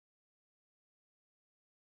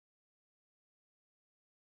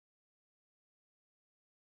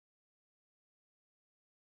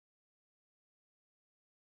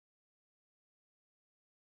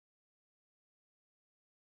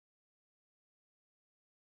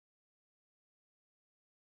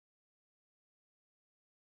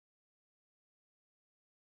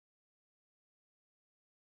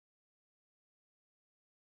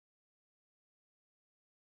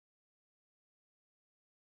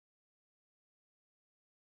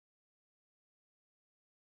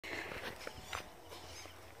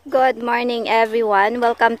Good morning everyone.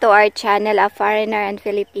 Welcome to our channel, A Foreigner and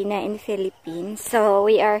Filipina in Philippines. So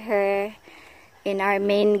we are here in our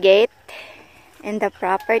main gate in the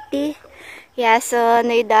property. Yeah, so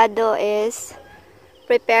Noydado is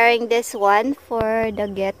preparing this one for the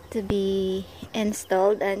gate to be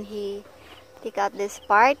installed, and he take out this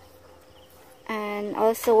part and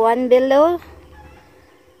also one below.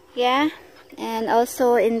 Yeah, and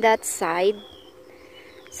also in that side.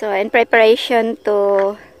 So in preparation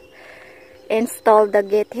to install the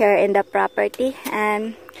gate here in the property,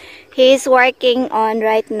 and he's working on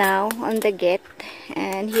right now on the gate,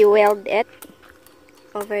 and he welded it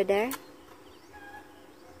over there.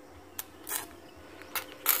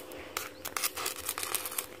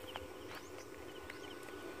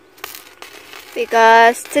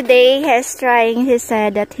 Because today he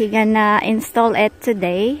said that he gonna install it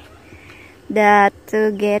today, the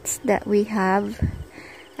two gates that we have,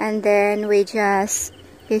 and then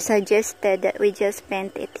he suggested that we just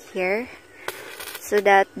paint it here so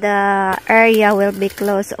that the area will be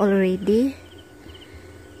closed already.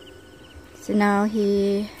 So now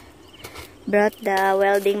he brought the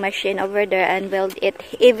welding machine over there and weld it.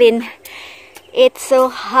 Even it's so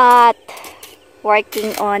hot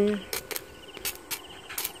working on.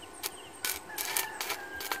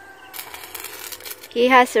 He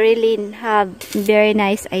has really have very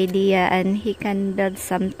nice idea, and he can build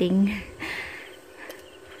something.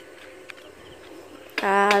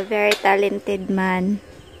 A very talented man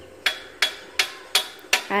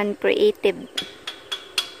and creative.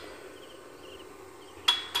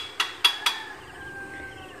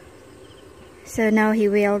 So now he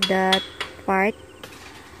will that part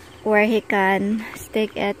where he can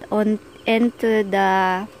stick it on into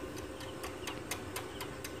the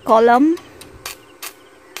column.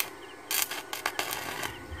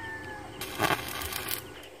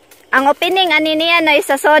 Ang opening ani niya na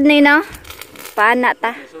isasod ni no? Paana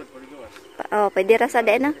ta? Oh, pwede ra sa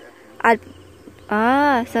din no?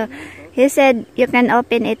 So he said you can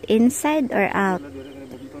open it inside or out.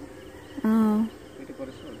 Oh.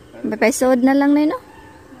 Mapasod na lang no?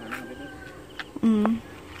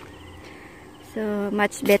 So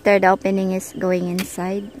much better the opening is going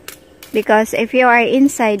inside, because if you are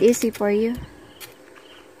inside, easy for you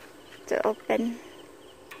to open.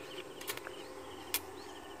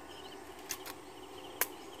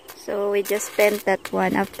 So we just paint that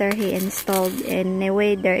one after he installed.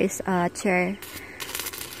 Anyway, there is a chair.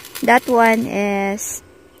 That one is,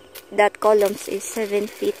 that columns is 7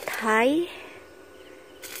 feet high,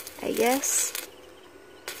 I guess.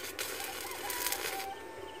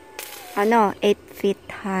 Oh no, 8 feet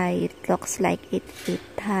high. It looks like 8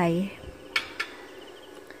 feet high.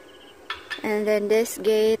 And then this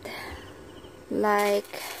gate,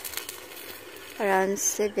 like around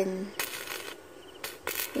 7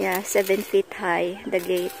 feet high, the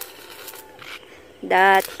gate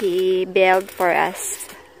that he built for us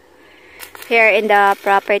here in the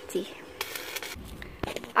property.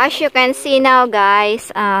 As you can see now,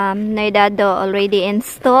 guys, Noydado already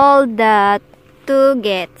installed the two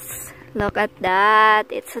gates. Look at that.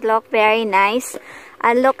 It's look very nice.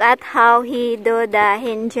 And look at how he do the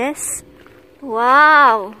hinges.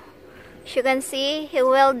 Wow. As you can see, he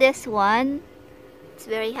welded this one. It's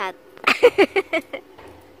very hot.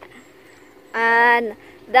 And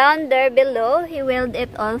down there below, he welded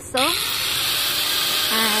it also.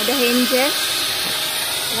 The hinges.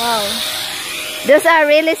 Wow. Those are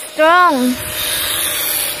really strong.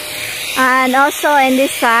 And also in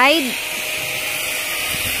this side.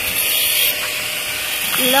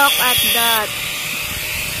 Look at that.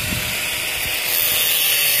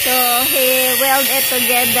 So he welded it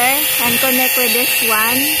together and connect with this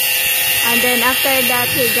one. And then after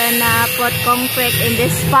that, he gonna put concrete in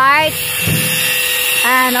this part.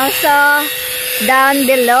 And also down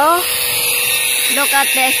below, look at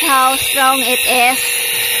this, how strong it is.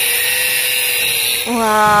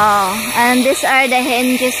 Wow. And these are the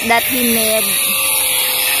hinges that he made.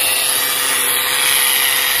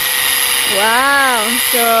 Wow.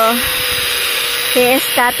 So he is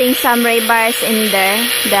cutting some rebars in there,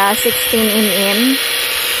 the 16 mm.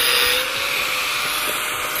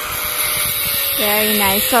 Very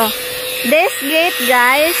nice. So this gate,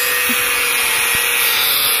 guys,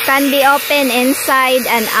 can be open inside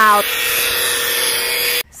and out.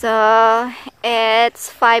 So it's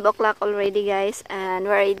 5 o'clock already, guys, and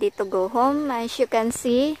we're ready to go home. As you can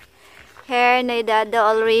see here, Noydado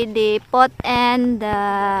already put in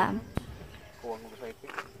the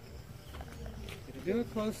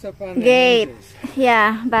gate.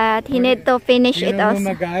 Yeah, but he need to finish it also.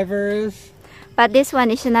 MacGyver is? But this one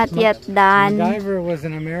is not yet done. MacGyver was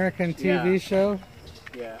an American TV show.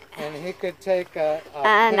 Yeah, and he could take a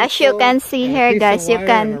And as you can see here, guys, you and a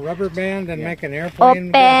can rubber band and make an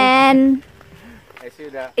airplane. open. I see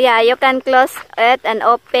that. Yeah, you can close it and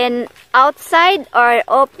open outside or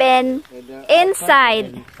open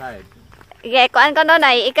inside. Inside. Okay, kuan ko nun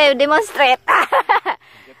ay ikaw demonstrate.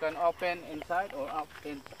 You can open inside or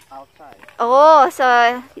outside. Oh, so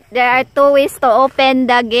there are two ways to open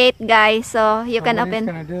the gate, guys. So you can what open.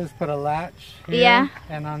 What he's gonna do is put a latch here Yeah.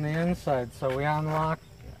 and on the inside. So we unlock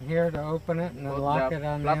here to open it and then lock it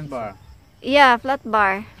on the inside. Yeah, flat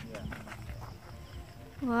bar. Yeah.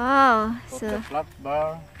 Wow. Put So the flat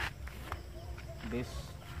bar. This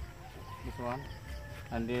one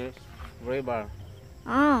and this gray bar.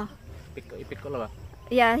 oh. Ipit ko lang ba?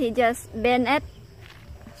 Yeah, he just bent it.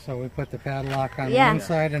 So we put the padlock on Yeah. one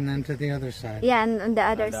side and then to the other side. Yeah, and on the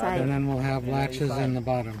other And side. then we'll have latches in the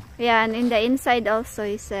bottom. Yeah, and in the inside also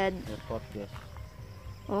he said. We put this.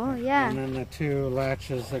 Oh, yeah. And then the two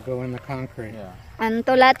latches that go in the concrete. Yeah. And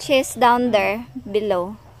two latches down there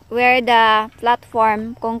below where the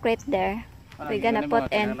platform concrete there. We're gonna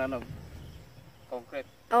put in. Concrete.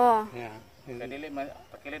 Oh. Yeah.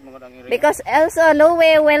 Because also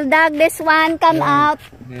Louie will dug this one, come out.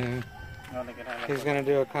 Yeah. He's gonna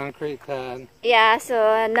do a concrete pad. Yeah,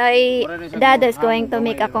 so Noy Dad is going to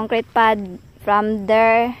make a concrete pad from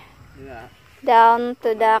there down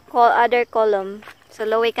to the other column. So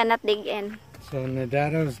Louie cannot dig in. So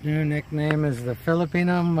Nadado's new nickname is the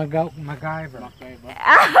Filipino MacGyver.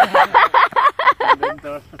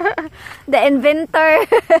 The inventor.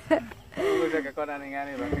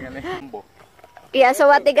 Yeah, so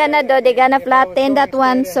what they gonna do, they gonna flatten that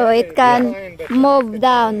one so it can move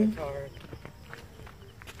down.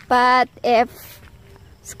 But if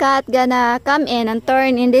Scott gonna come in and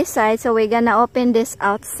turn in this side, so we're gonna open this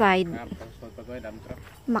outside.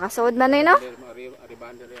 Makasud man yun, no?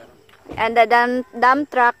 And the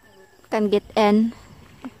dump truck can get in.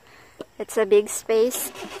 It's a big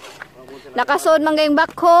space. Nakasud man kayong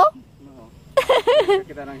backhoe?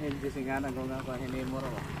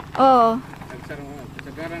 Oh.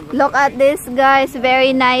 Look at this, guys.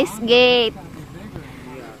 Very nice gate.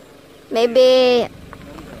 Maybe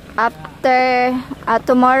after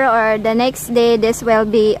tomorrow or the next day, this will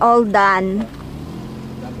be all done.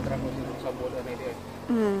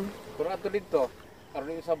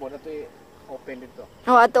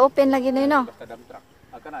 Oh, ato open lagi na yun, no?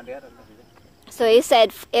 So he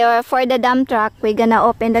said for the dump truck, we're gonna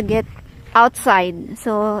open the gate outside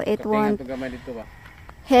so it won't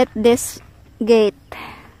hit this gate,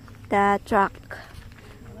 the truck.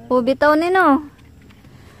 Oh, bitaw ni, no?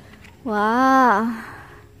 Wow.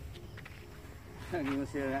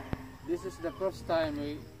 This is the first time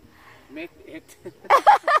we make it.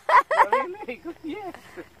 Yes.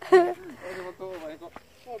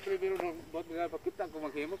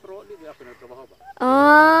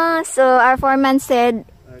 Oh, so our foreman said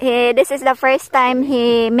this is the first time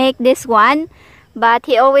he make this one, but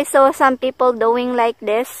he always saw some people doing like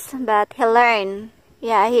this, but he learned.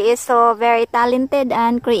 Yeah, he is so very talented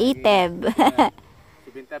and creative.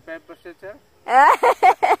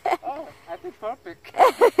 Oh, I think perfect.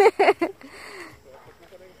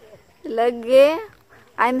 Lagi.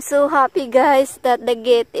 I'm so happy, guys, that the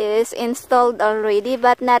gate is installed already,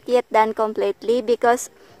 but not yet done completely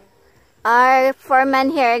because our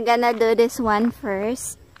foreman here gonna do this one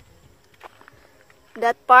first.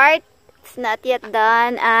 That part is not yet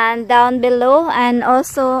done, and down below and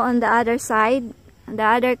also on the other side, the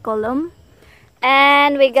other column.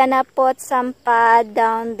 And we're gonna put some pad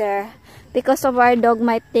down there because of our dog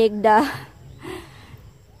might take the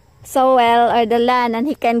soil or the land and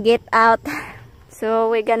he can get out.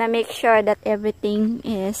 So we're gonna make sure that everything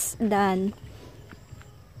is done.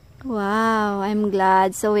 Wow, I'm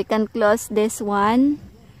glad. So we can close this one.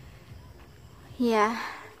 Yeah.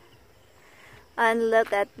 And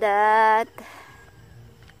look at that.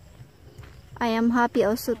 I am happy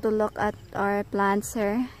also to look at our plants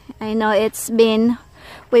here. I know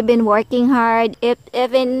we've been working hard.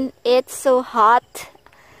 Even it's so hot.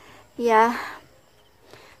 Yeah.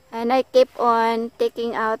 And I keep on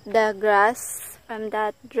taking out the grass from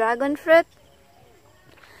that dragon fruit.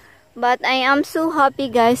 But I am so happy,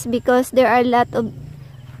 guys, because there are a lot of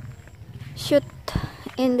shoot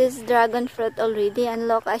in this dragon fruit already. And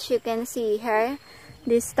look, as you can see here,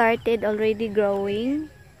 this started already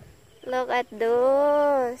growing. Look at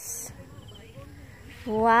those.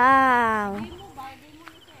 Wow.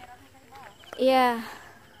 Yeah.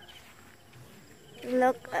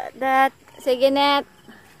 Look at that. Sige, net.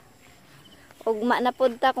 Ugma na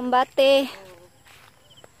pud ta kumbate.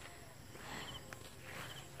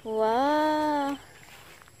 Wow.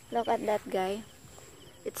 Look at that, guy.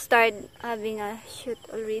 it started having a shoot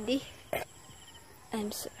already.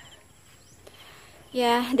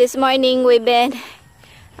 Yeah, this morning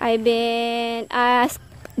I've been asked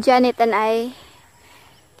Janet and I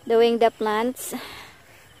doing the plants.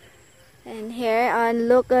 And here on,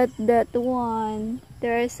 look at that one.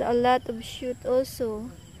 There's a lot of shoot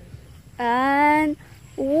also. And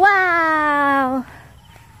wow!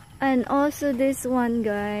 And also this one,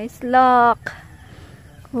 guys. Look.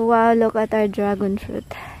 Wow, look at our dragon fruit.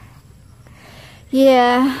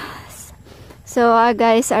 Yeah. So our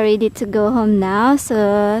guys are ready to go home now.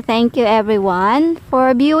 So thank you everyone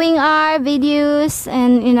for viewing our videos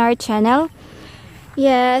and in our channel.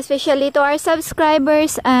 Yeah, especially to our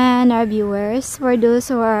subscribers and our viewers. For those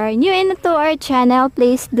who are new into our channel,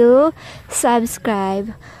 please do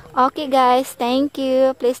subscribe. Okay guys, thank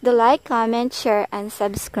you. Please do like, comment, share, and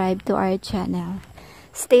subscribe to our channel.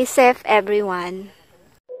 Stay safe everyone.